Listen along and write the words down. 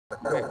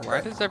Wait,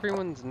 why does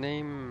everyone's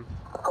name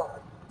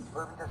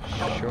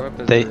show up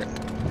as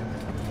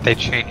They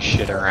change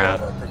shit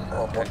around.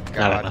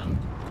 I don't know.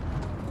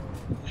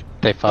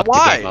 They fucked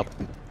the game up.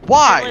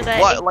 Why? That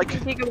What? 18 Like,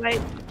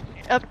 gigabyte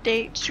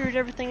update screwed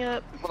everything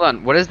up. Hold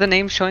on, what is the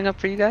name showing up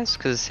for you guys?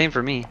 Because it's the same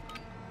for me.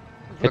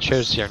 It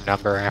shows your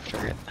number after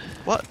it.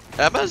 what?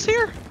 Emma's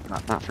here?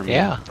 Not for me.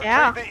 Yeah.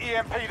 Yeah. The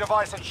EMP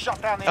device and shut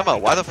down the Emma,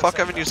 enemy why the data fuck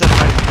center. haven't you said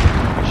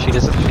hi? She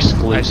doesn't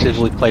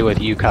exclusively play with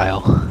you,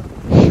 Kyle.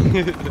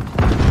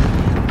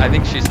 I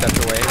think she stepped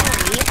away.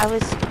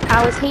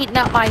 I was heating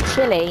up my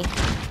chili.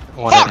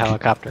 One in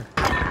helicopter.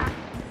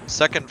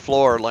 Second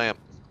floor lamp.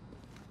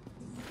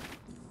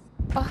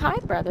 Oh, hi,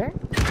 brother.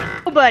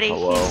 Oh, buddy.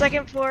 Hello. He's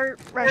second floor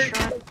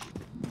restaurant.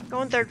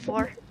 Going third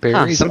floor. Huh,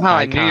 Barry's somehow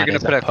I knew you were icon gonna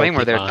is put a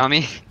claymore there, Pokemon.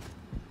 Tommy.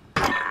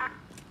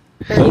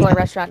 Third floor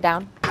restaurant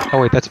down. Oh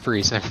wait, that's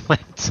Breeze. Never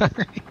mind.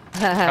 Sorry.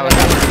 I was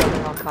the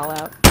wrong call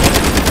out.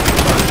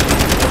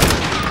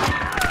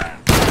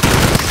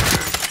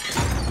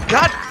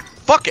 God,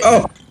 fuck it.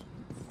 Oh,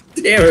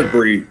 damn it,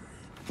 Bree.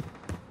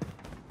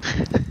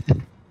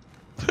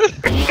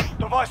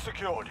 Device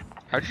secured.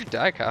 How'd you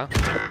die, Kyle?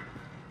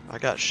 I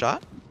got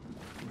shot.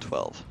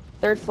 12.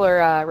 Third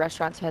floor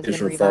restaurant has It's been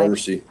from revived.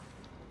 pharmacy.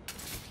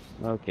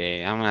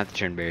 Okay, I'm gonna have to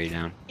turn Barry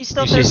down. He's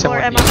still You see third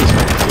floor, someone?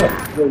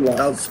 Emma. Oh,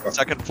 loud fuck.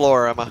 Second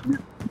floor, Emma.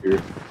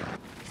 Here.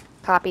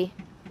 Copy.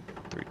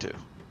 3-2.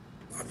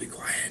 I'll be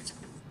quiet.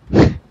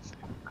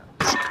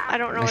 I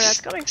don't know where that's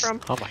coming from.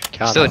 Oh my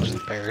god, Still that was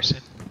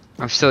embarrassing.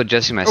 I'm still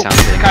adjusting my sound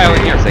setting Kyle,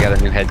 in here. because I got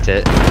a new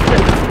headset.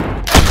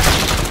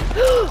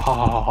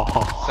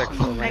 Oh. Second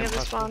floor Mega ramp. the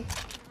spawn.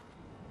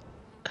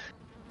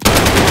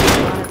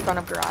 One in front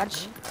of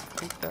garage. I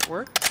think that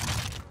worked.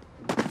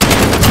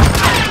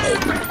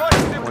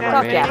 Okay.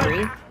 Fuck yeah,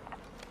 Bree.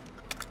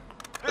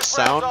 The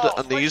sound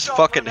on these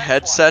fucking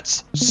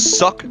headsets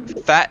suck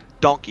fat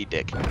donkey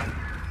dick.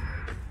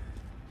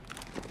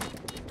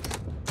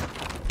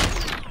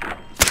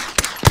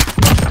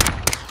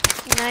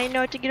 Now you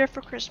know what to get her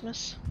for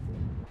Christmas.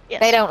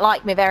 Yes. They don't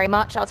like me very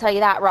much, I'll tell you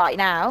that right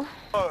now.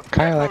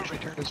 Kyle actually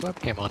turned his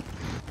webcam on.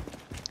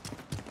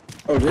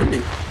 Oh, didn't he?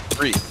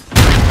 3.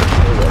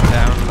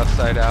 Down, left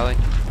side alley.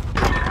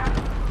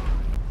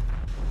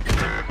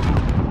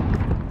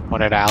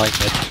 One at Alley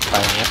mid by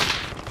lamp.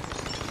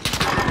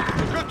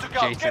 Good to go.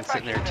 Jason's Get back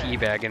sitting there in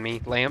there. teabagging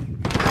me. Lamp.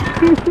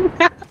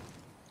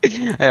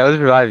 Hey, I was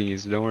reviving you,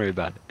 so don't worry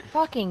about it.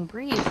 Fucking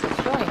Breeze is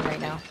destroying right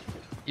now.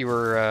 You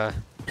were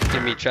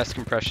giving me chest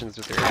compressions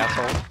with your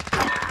asshole.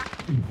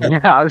 Yeah,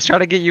 I was trying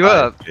to get you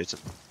up. Jason.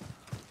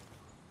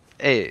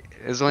 Hey,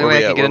 it's the only Where way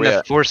we I at? could get Where we enough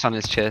at? force on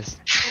his chest.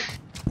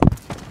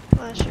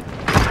 Bless you.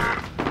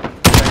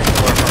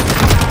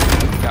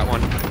 Got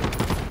one.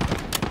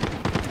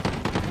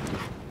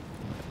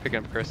 Picking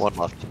up Chris. One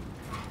left.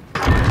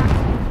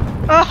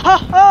 Oh ho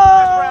This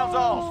ho! round's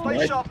ours.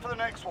 Stay sharp for the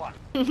next one.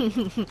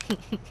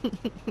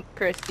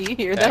 Chris, do you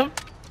hear them?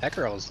 That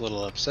girl's a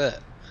little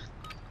upset.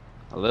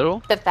 A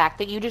little? The fact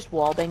that you just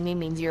wallbang me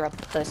means you're a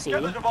pussy.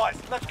 Get the device.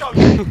 Let's go.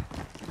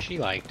 She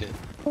liked it.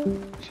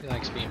 She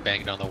likes being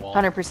banged on the wall.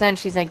 100%,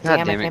 she's like, God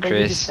damn, damn I it, can't believe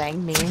you Chris. just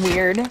banged me.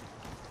 Weird.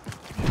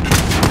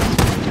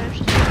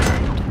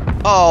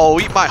 Oh,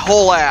 eat my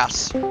whole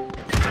ass. Dude,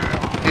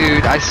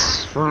 I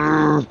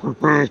I'm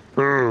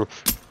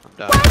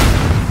down.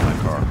 My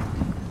car.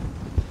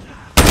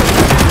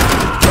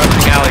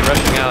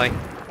 Rushing alley.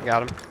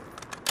 Got him.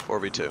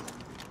 4v2.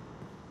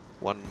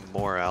 One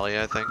more alley,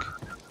 I think.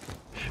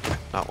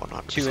 Not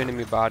 100. 2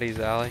 enemy bodies,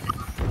 alley.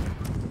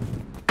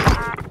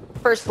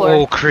 First floor.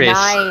 Oh, Chris.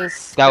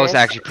 Nice. That was Chris.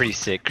 actually pretty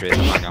sick, Chris.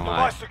 I'm not gonna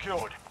lie. Device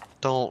secured.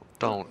 Don't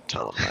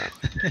tell him that.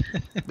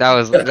 That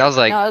was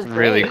like No, it was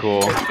really great.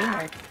 cool. Great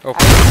teamwork. Oh,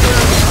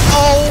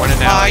 Oh one in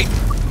alley.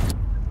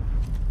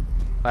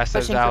 Last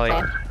is Pushing for alley.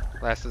 plan.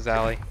 Last is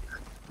alley.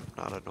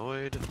 Not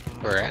annoyed.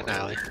 We're at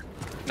Alley.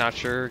 Not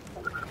sure.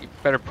 You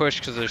better push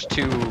because there's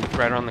 2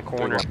 right around the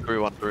corner.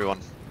 3-1, 3-1.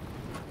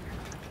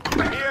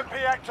 EMP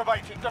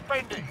activated.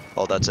 Defending.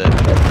 Oh, that's it.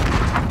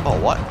 Oh,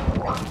 what?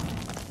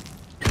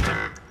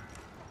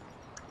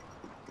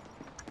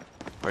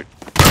 Right.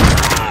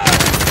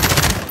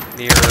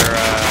 Near,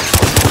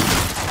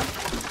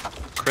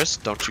 Chris,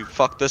 don't you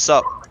fuck this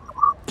up.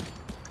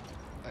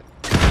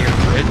 near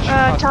bridge.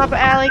 Top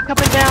alley,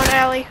 coming down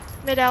alley.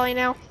 Mid alley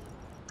now.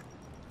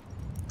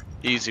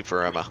 Easy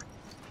for Emma.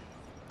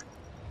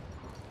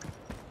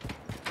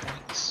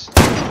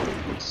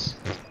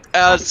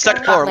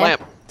 Second floor, Top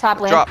lamp. Top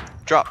lamp.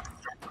 Drop.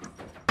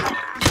 Go.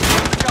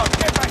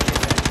 Get back in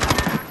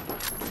there.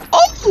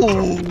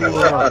 Oh!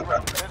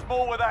 There's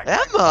more with that.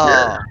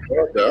 Emma!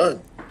 Well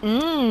done.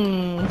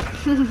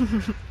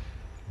 Mmm.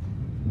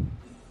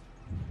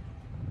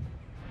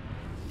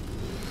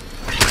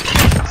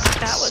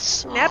 That was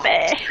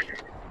snappy.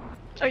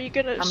 Are you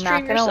gonna I'm stream not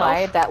gonna yourself?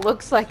 lie, that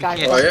looks like I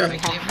can't Oh, was yeah.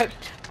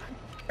 hacked.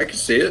 I can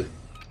see it.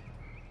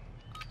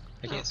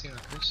 I can't see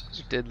what Chris is.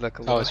 It did look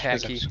a Oh, little it's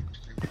Chris. hacky.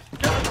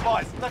 Get the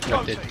device. Let's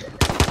go. Did. Team.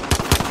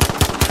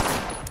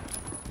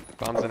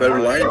 Bombs I in better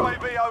alley. line.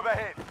 UAV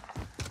overhead.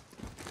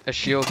 A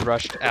shield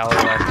rushed alley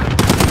last time.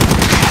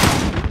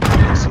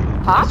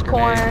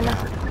 Popcorn.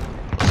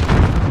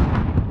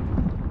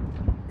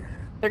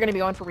 They're gonna be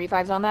going for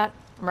revives on that.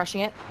 I'm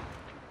rushing it.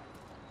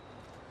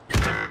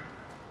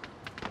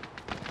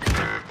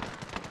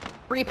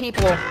 3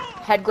 people.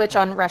 Head glitch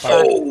on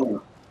restaurant.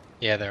 Oh!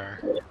 Yeah, there are.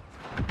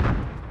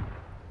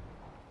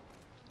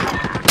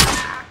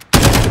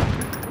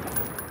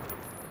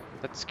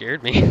 That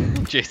scared me,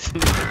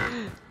 Jason.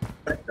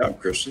 Good job,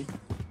 Christian.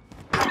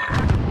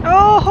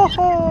 Oh ho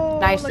ho!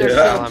 Nice. Look There's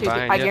Yeah. still 2.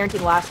 Behind I you. guarantee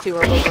the last 2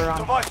 are over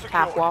on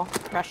half wall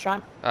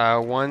restaurant.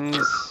 One's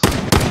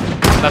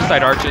left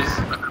side arches.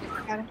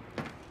 Got him.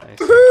 Nice.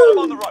 Got him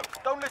on the rope.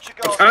 Don't let your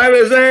What guard time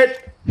is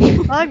it?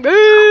 I'm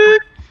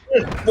good.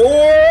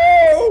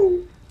 Whoa!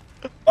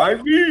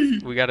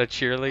 5V! We got a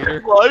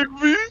cheerleader. Live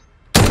me?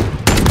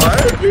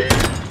 5V!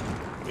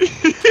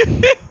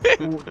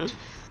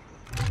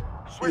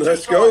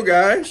 Let's go,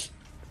 guys.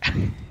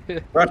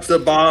 Rush the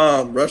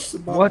bomb. Rush the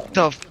bomb. What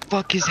the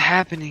fuck is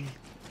happening?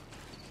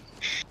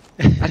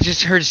 I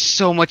just heard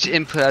so much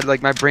input.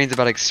 Like my brain's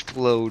about to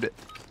explode.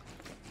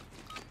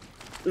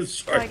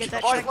 Sorry. I get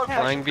that Device checked out.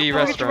 Flying V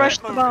Don't forget to rush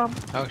restaurant.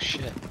 the bomb. Oh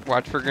shit.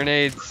 Watch for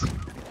grenades.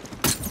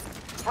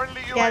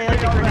 Friendly Yeah, they UAV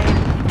like a overhead.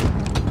 grenade.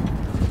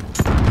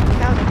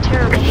 That was a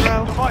terrible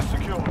throw. Device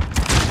secure.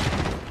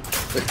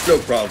 There's no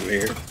problem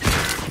here.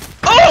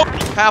 Oh!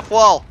 Half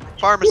wall.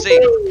 Pharmacy.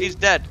 He's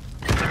dead.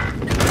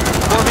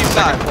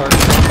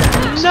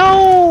 4v5.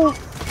 No!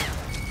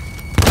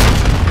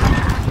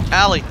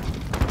 Alley.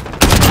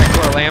 Second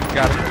floor lamp,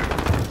 got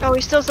him. Oh,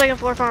 he's still second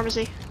floor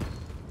pharmacy.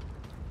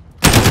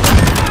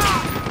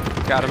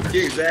 Got him.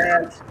 Kick his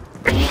ass.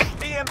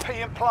 EMP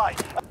in play.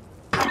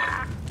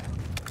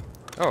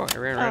 Oh, I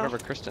ran right Oh. over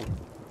Kristen.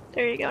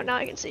 There you go. Now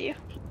I can see you.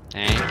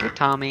 Thank you,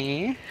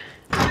 Tommy.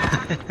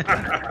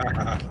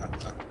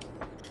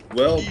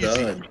 Well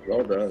done.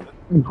 Well done.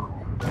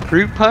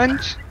 Fruit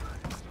punch?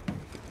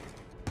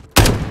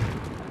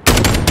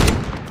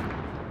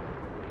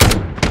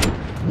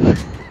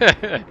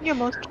 You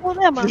almost killed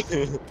Emma.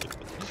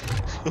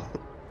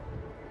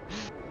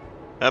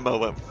 Emma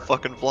went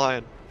fucking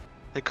flying.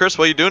 Hey Chris,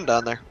 what are you doing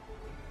down there?